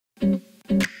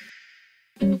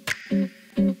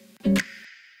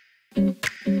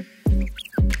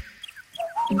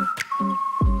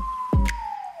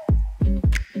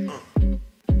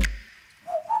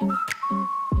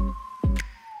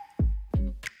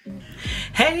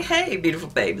Hey, beautiful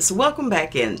babies. Welcome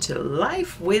back into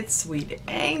Life with Sweet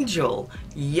Angel.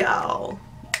 Y'all,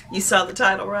 you saw the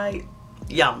title, right?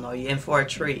 Y'all know you're in for a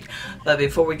treat. But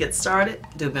before we get started,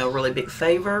 do me a really big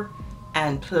favor.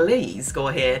 And please go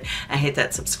ahead and hit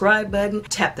that subscribe button,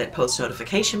 tap that post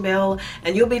notification bell,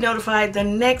 and you'll be notified the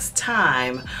next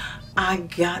time I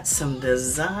got some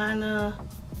designer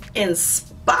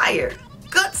inspired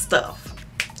good stuff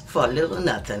for a little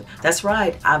nothing. That's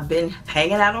right, I've been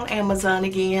hanging out on Amazon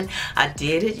again. I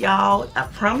did it, y'all. I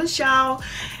promise y'all.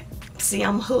 See,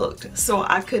 I'm hooked, so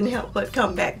I couldn't help but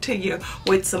come back to you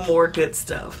with some more good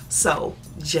stuff. So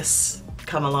just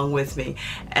come along with me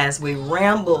as we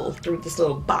ramble through this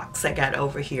little box I got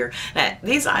over here. Now,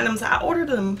 these items, I ordered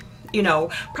them, you know,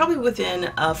 probably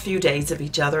within a few days of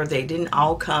each other. They didn't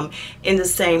all come in the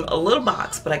same little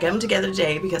box, but I got them together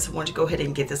today because I wanted to go ahead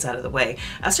and get this out of the way.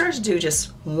 I started to do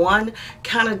just one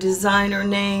kind of designer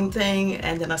name thing,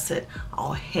 and then I said,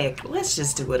 oh heck, let's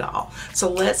just do it all. So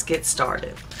let's get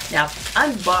started. Now, I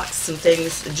unboxed some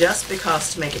things just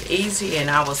because to make it easy, and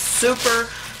I was super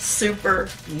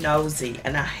nosy,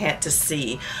 and I had to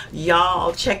see.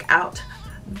 Y'all, check out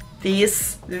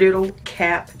this little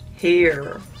cap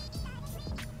here.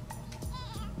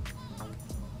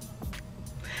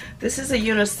 This is a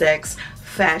unisex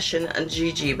fashion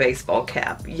GG baseball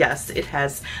cap. Yes, it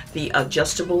has the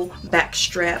adjustable back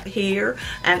strap here,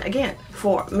 and again,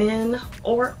 for men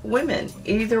or women,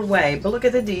 either way. But look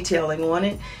at the detailing on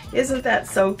it. Isn't that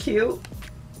so cute?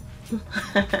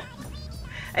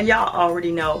 And y'all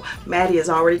already know, Maddie is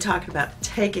already talking about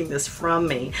taking this from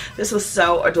me. This was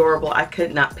so adorable, I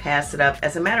could not pass it up.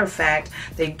 As a matter of fact,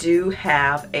 they do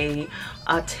have a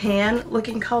tan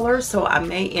looking color, so I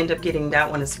may end up getting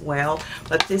that one as well.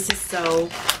 But this is so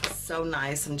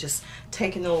nice. I'm just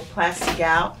taking the little plastic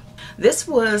out. This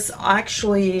was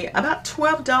actually about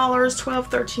 $12,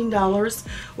 $13,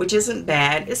 which isn't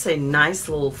bad. It's a nice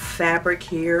little fabric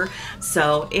here,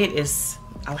 so it is,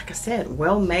 like I said,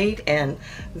 well made and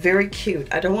very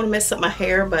cute. I don't want to mess up my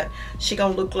hair, but she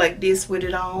gonna look like this with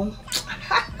it on.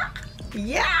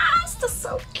 Yes, that's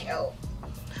so cute.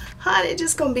 Honey, it's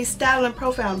just gonna be styling and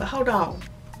profound. But hold on,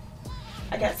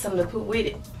 I got something to put with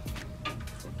it.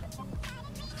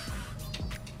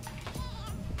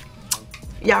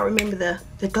 Y'all remember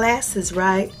the glasses,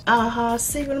 right?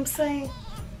 See what I'm saying?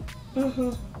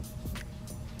 That's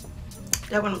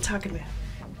what I'm talking about.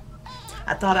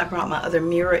 I thought I brought my other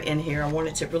mirror in here. I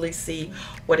wanted to really see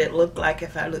what it looked like,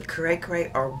 if I looked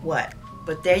cray or what.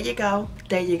 But there you go,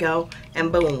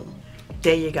 and boom,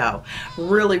 there you go.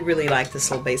 Really like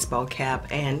this little baseball cap,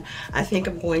 and I think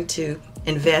I'm going to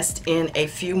invest in a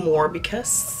few more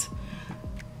because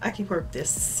I can work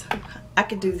this. I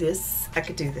could do this.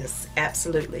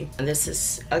 Absolutely. And this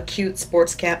is a cute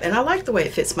sports cap, and I like the way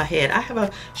it fits my head. I have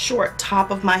a short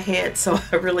top of my head, so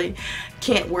I really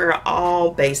can't wear all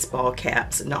baseball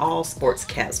caps and all sports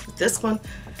caps, but this one,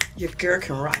 your girl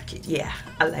can rock it. Yeah,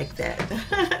 I like that.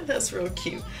 That's real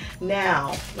cute.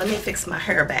 Now, let me fix my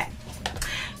hair back.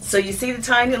 So you see the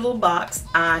tiny little box.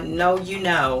 I know you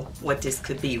know what this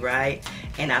could be, right?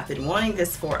 And I've been wanting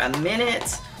this for a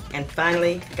minute and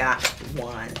finally got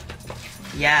one.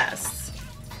 Yes.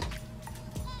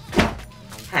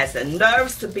 Has the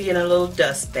nerves to be in a little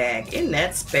dust bag. Isn't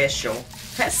that special?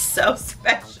 That's so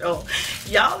special.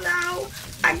 Y'all know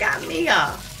I got me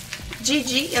a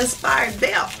GG inspired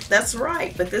belt. That's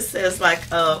right. But this says like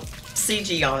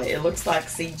CG on it. It looks like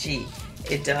CG.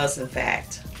 It does, in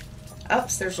fact.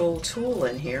 Oops, there's a little tool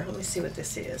in here. Let me see what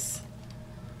this is.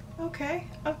 Okay,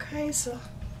 so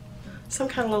some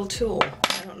kind of little tool.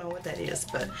 I don't know what that is,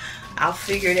 but I'll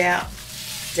figure it out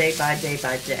day by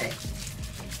day.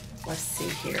 Let's see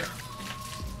here.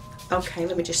 Okay,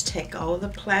 let me just take all of the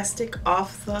plastic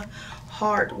off the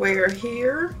hardware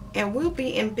here, and we'll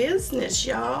be in business,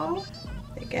 y'all.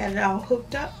 They got it all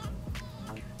hooked up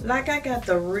like I got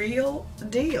the real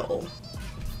deal.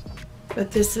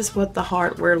 But this is what the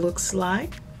hardware looks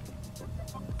like.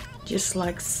 Just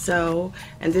like so.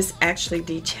 And this actually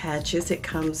detaches. It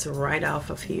comes right off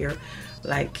of here.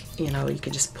 Like, you know, you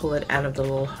can just pull it out of the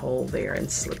little hole there and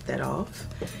slip that off.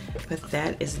 But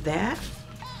that is that.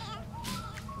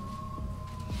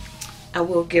 I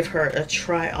will give her a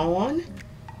try on.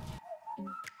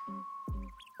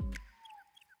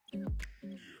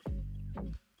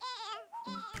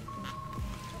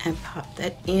 And pop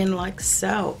that in like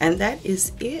so, and that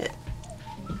is it.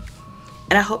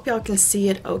 And I hope y'all can see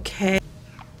it okay.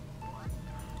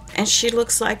 And she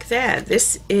looks like that.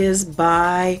 This is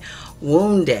by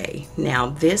Woonday.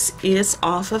 Now this is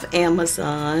off of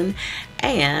Amazon,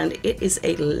 and it is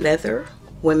a leather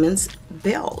women's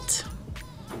belt.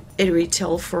 It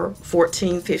retailed for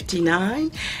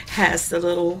 $14.59. Has the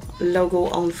little logo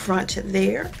on front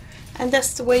there. And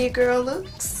that's the way your girl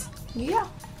looks. Yeah.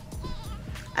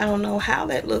 I don't know how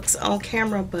that looks on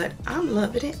camera, but I'm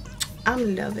loving it.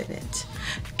 I'm loving it.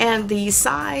 And the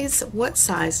size, what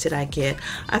size did I get?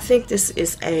 I think this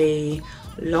is a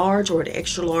large or the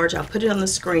extra large. I'll put it on the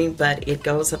screen, but it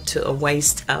goes up to a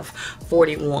waist of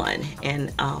 41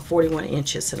 and 41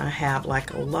 inches, and I have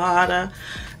like a lot of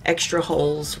extra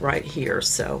holes right here,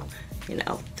 so you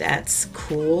know that's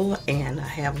cool. And I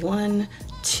have 1,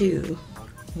 2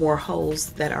 more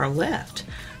holes that are left,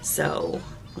 so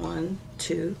 1,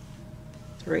 2,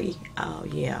 3. Oh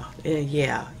yeah,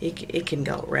 yeah, it can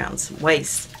go around some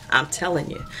waist. I'm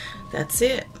telling you, that's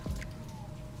it.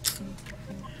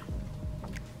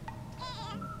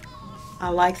 I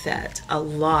like that a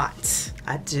lot.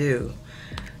 I do.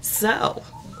 So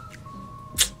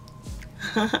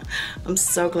I'm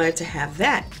so glad to have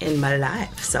that in my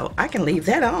life, so I can leave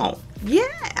that on.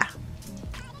 Yeah.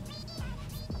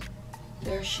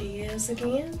 There she is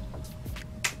again.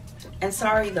 And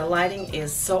sorry, the lighting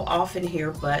is so off in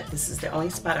here, but this is the only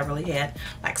spot I really had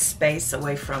like space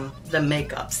away from the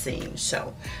makeup scene.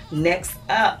 So next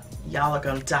up, y'all are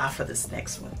gonna die for this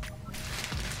next one.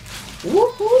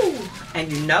 Woohoo!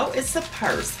 And you know it's a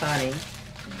purse, honey.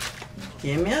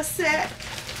 Give me a sec.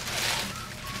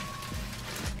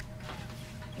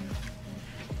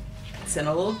 It's in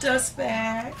a little dust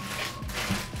bag.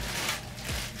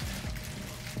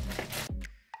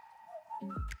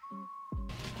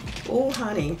 Oh,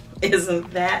 honey,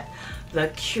 isn't that the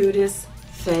cutest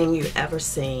thing you've ever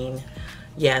seen?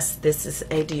 Yes, this is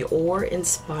a Dior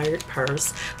inspired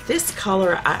purse. This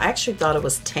color, I actually thought it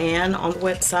was tan on the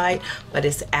website, but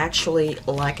it's actually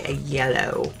like a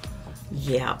yellow.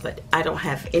 Yeah, but I don't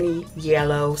have any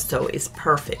yellow, so it's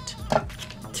perfect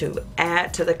to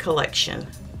add to the collection.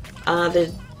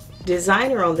 The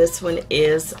designer on this one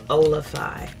is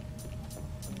Olafai.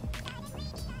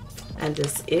 And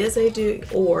this is a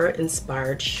Dior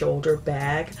inspired shoulder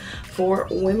bag for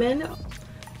women.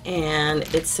 And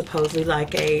it's supposedly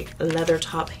like a leather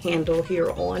top handle here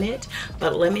on it.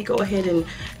 But let me go ahead and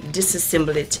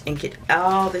disassemble it and get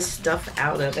all this stuff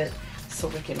out of it so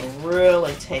we can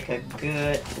really take a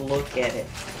good look at it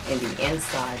in the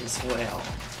inside as well.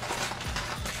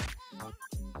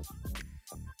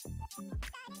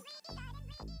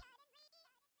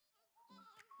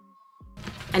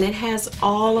 And it has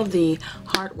all of the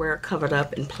hardware covered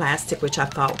up in plastic, which I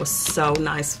thought was so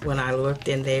nice when I looked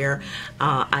in there.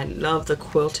 I love the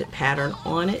quilted pattern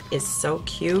on it. It's so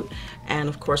cute. And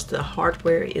of course the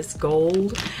hardware is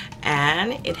gold.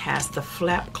 And it has the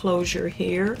flap closure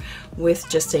here with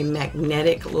just a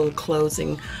magnetic little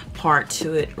closing part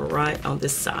to it right on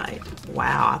this side.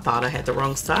 Wow, I thought I had the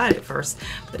wrong side at first,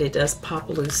 but it does pop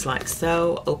loose like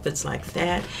so, opens like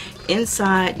that.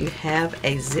 Inside you have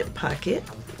a zip pocket.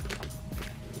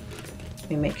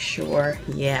 Let me make sure,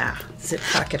 yeah, zip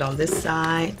pocket on this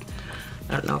side.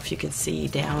 I don't know if you can see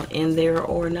down in there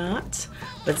or not,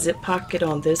 but zip pocket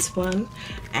on this one,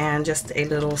 and just a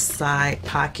little side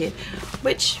pocket,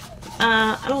 which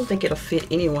I don't think it'll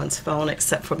fit anyone's phone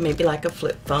except for maybe like a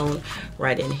flip phone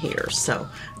right in here. So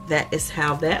that is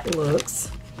how that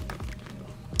looks.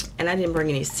 And I didn't bring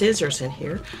any scissors in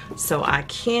here, so I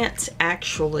can't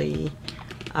actually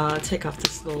take off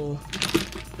this little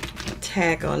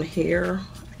tag on here.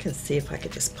 I can see if I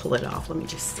could just pull it off. Let me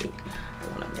just see. I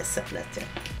don't want to mess up nothing.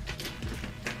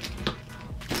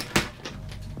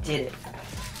 Did it.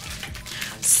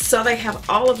 So they have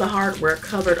all of the hardware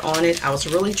covered on it. I was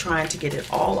really trying to get it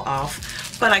all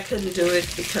off, but I couldn't do it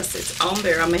because it's on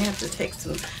there. I may have to take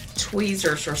some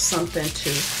tweezers or something to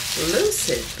loose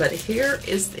it. But here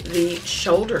is the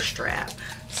shoulder strap.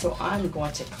 So I'm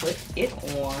going to clip it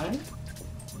on.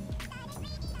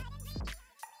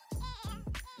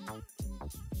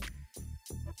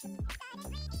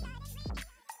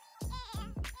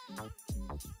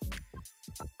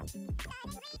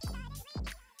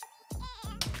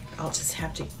 I'll just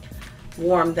have to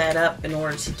warm that up in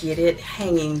order to get it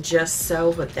hanging just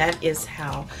so, but that is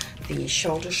how the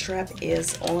shoulder strap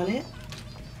is on it.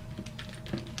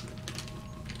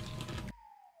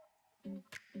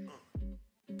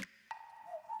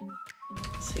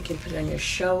 So you can put it on your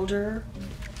shoulder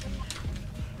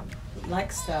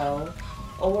like so,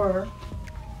 or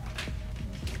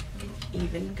it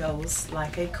even goes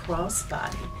like a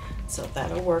crossbody, so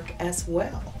that'll work as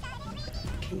well.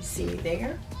 Can you see me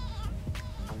there?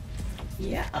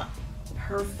 Yeah,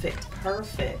 perfect,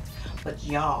 perfect. But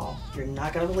y'all, you're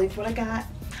not gonna believe what I got.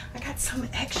 I got some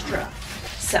extra.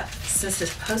 So since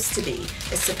it's supposed to be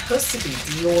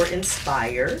Dior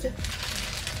inspired,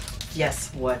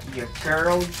 guess what your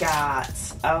girl got?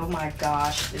 Oh my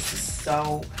gosh, this is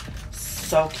so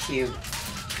cute.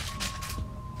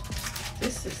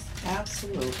 This is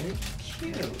absolutely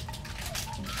cute.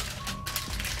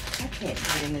 I can't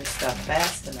get in this stuff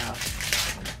fast enough.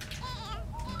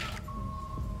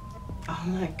 Oh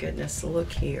my goodness,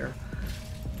 look here.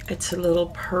 It's a little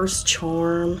purse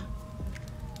charm.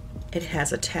 It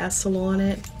has a tassel on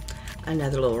it,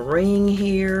 another little ring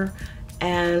here,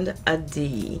 and a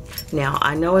D. Now,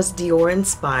 I know it's Dior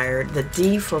inspired. The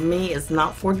D for me is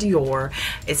not for Dior.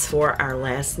 It's for our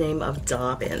last name of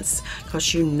Dobbins.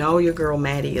 Because you know your girl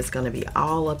Maddie is going to be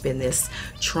all up in this,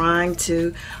 trying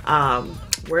to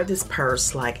wear this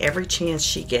purse like every chance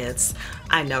she gets.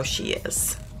 I know she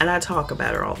is. And I talk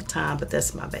about her all the time, but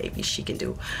that's my baby. She can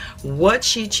do what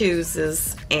she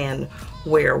chooses and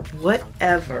wear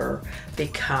whatever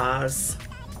because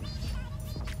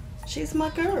she's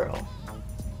my girl.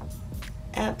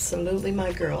 Absolutely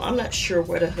my girl. I'm not sure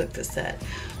where to hook this at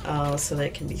so that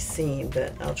it can be seen,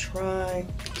 but I'll try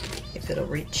if it'll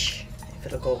reach, if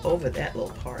it'll go over that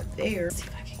little part there. Let's see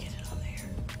if I can get it on there.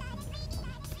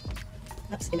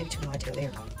 Oops, it may be too wide to go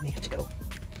there. I may have to go.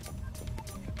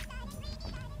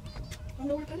 I don't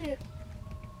know where to put it.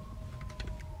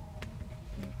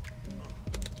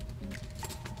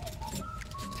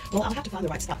 Well, I'll have to find the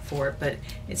right spot for it, but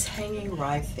it's hanging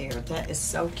right there. That is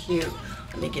so cute.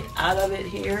 Let me get out of it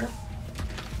here.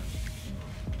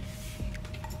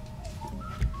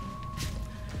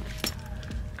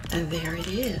 And there it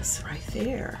is, right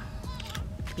there.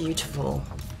 Beautiful.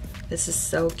 This is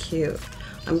so cute.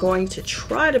 I'm going to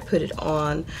try to put it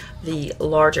on the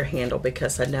larger handle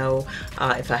because I know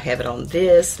if I have it on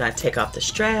this and I take off the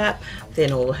strap,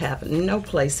 then it will have no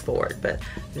place for it. But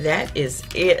that is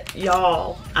it,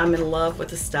 y'all. I'm in love with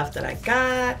the stuff that I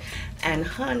got. And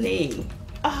honey,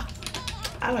 oh,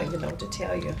 I don't even know what to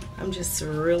tell you. I'm just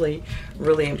really,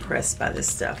 really impressed by this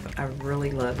stuff. I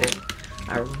really love it.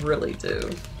 I really do.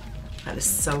 That is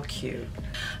so cute.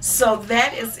 So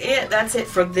that is it. That's it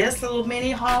for this little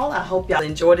mini haul. I hope y'all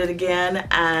enjoyed it again,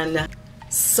 and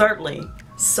certainly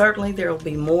there will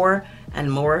be more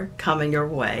and more coming your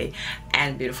way.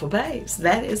 And beautiful babes,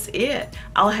 that is it.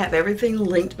 I'll have everything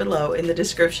linked below in the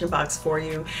description box for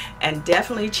you, and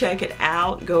definitely check it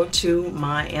out. Go to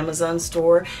my Amazon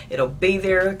store. It'll be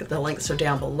there. The links are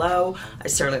down below. I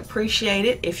certainly appreciate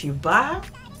it. If you buy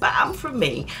them from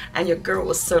me, and your girl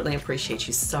will certainly appreciate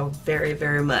you so very,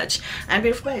 very much. And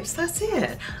beautiful babes, that's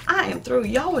it. I am through.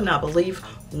 Y'all would not believe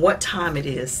what time it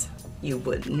is. You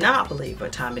would not believe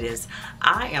what time it is.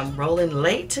 I am rolling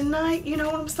late tonight. You know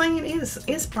what I'm saying?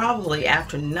 It's probably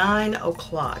after 9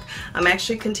 o'clock. I'm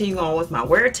actually continuing on with my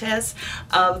wear test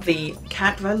of the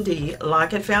Kat Von D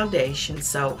Lock-It Foundation.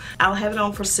 So I'll have it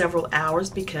on for several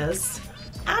hours because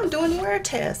I'm doing wear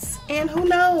tests, and who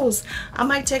knows, I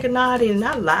might take a night in. And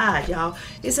I lied, y'all.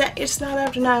 It's not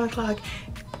after 9 o'clock.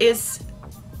 It's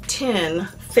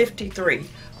 10:53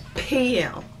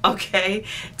 p.m. Okay,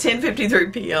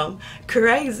 10:53 p.m.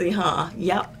 Crazy, huh?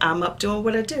 Yep, I'm up doing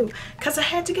what I do because I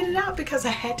had to get it out, because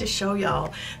I had to show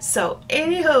y'all. So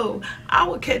anywho, I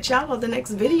will catch y'all on the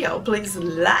next video.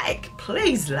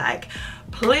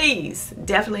 Please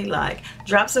definitely like,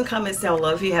 drop some comments down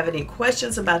below if you have any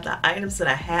questions about the items that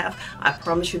I have. I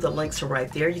promise you the links are right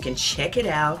there. You can check it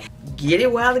out, get it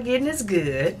while the getting is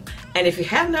good. And if you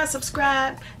have not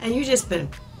subscribed and you just been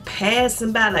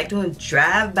passing by, like doing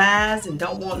drive-bys and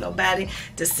don't want nobody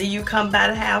to see you come by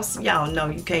the house, y'all know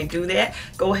you can't do that.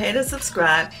 Go ahead and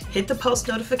subscribe, hit the post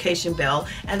notification bell,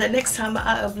 and the next time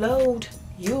I upload,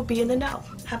 you'll be in the know.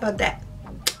 How about that?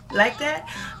 Like that?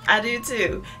 I do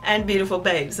too. And beautiful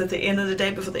babes, at the end of the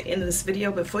day, before the end of this video,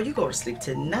 before you go to sleep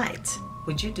tonight,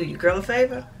 would you do your girl a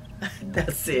favor?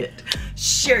 That's it.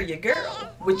 Share your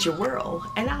girl with your world,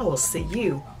 and I will see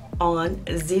you on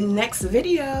the next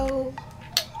video.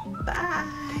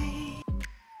 Bye.